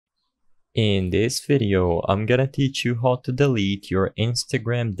In this video, I'm gonna teach you how to delete your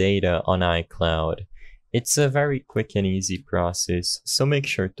Instagram data on iCloud. It's a very quick and easy process, so make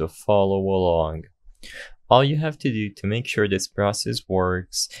sure to follow along. All you have to do to make sure this process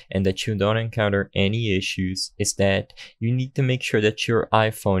works and that you don't encounter any issues is that you need to make sure that your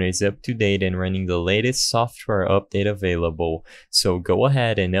iPhone is up to date and running the latest software update available. So go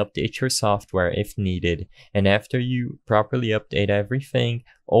ahead and update your software if needed. And after you properly update everything,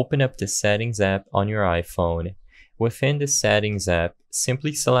 open up the Settings app on your iPhone. Within the Settings app,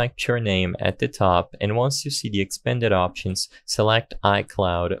 simply select your name at the top, and once you see the expanded options, select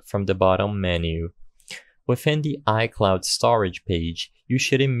iCloud from the bottom menu. Within the iCloud storage page, you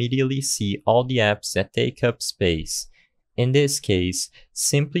should immediately see all the apps that take up space. In this case,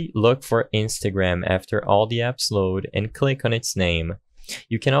 simply look for Instagram after all the apps load and click on its name.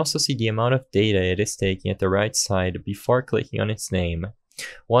 You can also see the amount of data it is taking at the right side before clicking on its name.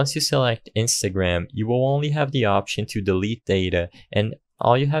 Once you select Instagram, you will only have the option to delete data, and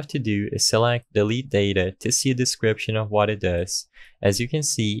all you have to do is select delete data to see a description of what it does. As you can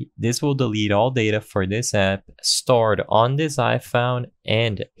see, this will delete all data for this app stored on this iPhone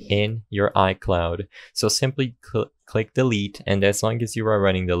and in your iCloud. So simply click delete, and as long as you are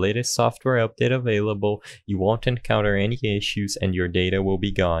running the latest software update available, you won't encounter any issues and your data will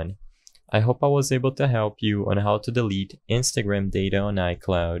be gone. I hope I was able to help you on how to delete Instagram data on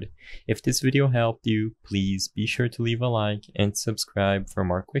iCloud. If this video helped you, please be sure to leave a like and subscribe for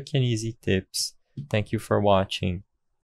more quick and easy tips. Thank you for watching.